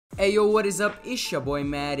Hey yo, what is up? It's your boy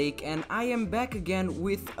Matic, and I am back again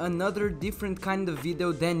with another different kind of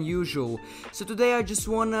video than usual. So today I just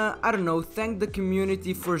wanna, thank the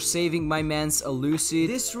community for saving my man's Allucid.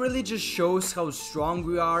 This really just shows how strong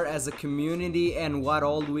we are as a community and what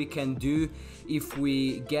all we can do if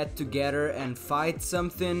we get together and fight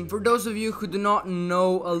something. For those of you who do not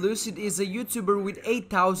know, Allucid is a YouTuber with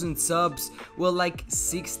 8,000 subs, well, like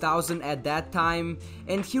 6,000 at that time,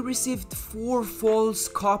 and he received 4 false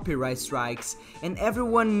copyright strikes, and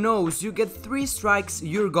everyone knows you get 3 strikes,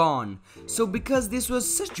 you're gone. So because this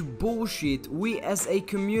was such bullshit, we as a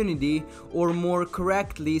community, or more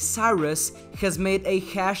correctly Cyrus, has made a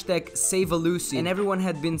hashtag saveallucid, and everyone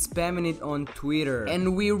had been spamming it on Twitter,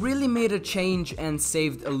 and we really made a change and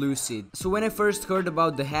saved Allucid. So when I first heard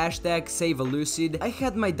about the hashtag saveallucid, I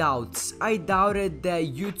had my doubts. I doubted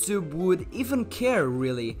that YouTube would even care,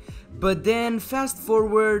 really. But then fast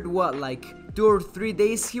forward, what, like 2 or 3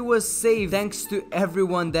 days, he was saved thanks to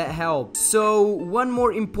everyone that helped. So one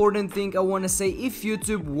more important thing I wanna say: if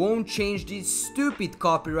YouTube won't change this stupid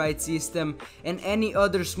copyright system and any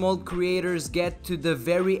other small creators get to the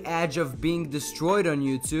very edge of being destroyed on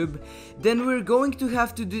YouTube, then we're going to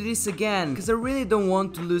have to do this again, because I really don't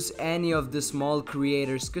want to lose any of the small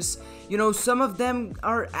creators, because you know, some of them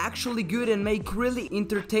are actually good and make really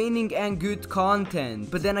entertaining and good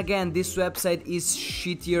content. But then again, this website is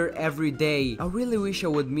shittier every day. I really wish I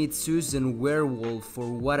would meet Susan Werewolf, or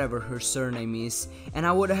whatever her surname is, and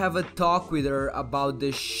I would have a talk with her about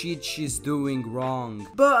the shit she's doing wrong.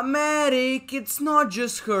 But Matic, it's not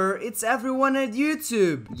just her, it's everyone at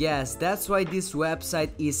YouTube. Yes, that's why this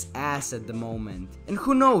website is ass at the moment. And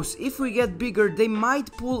who knows, if we get bigger, they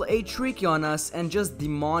might pull a trick on us and just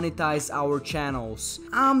demonetize our channels.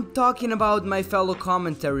 I'm talking about my fellow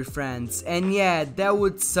commentary friends, and yeah, that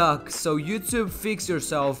would suck. So YouTube, fix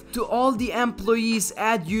yourself. To all the employees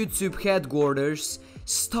at YouTube headquarters,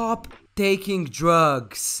 stop taking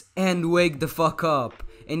drugs and wake the fuck up.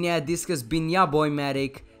 And yeah, this has been ya boy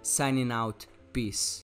Matic, signing out. Peace.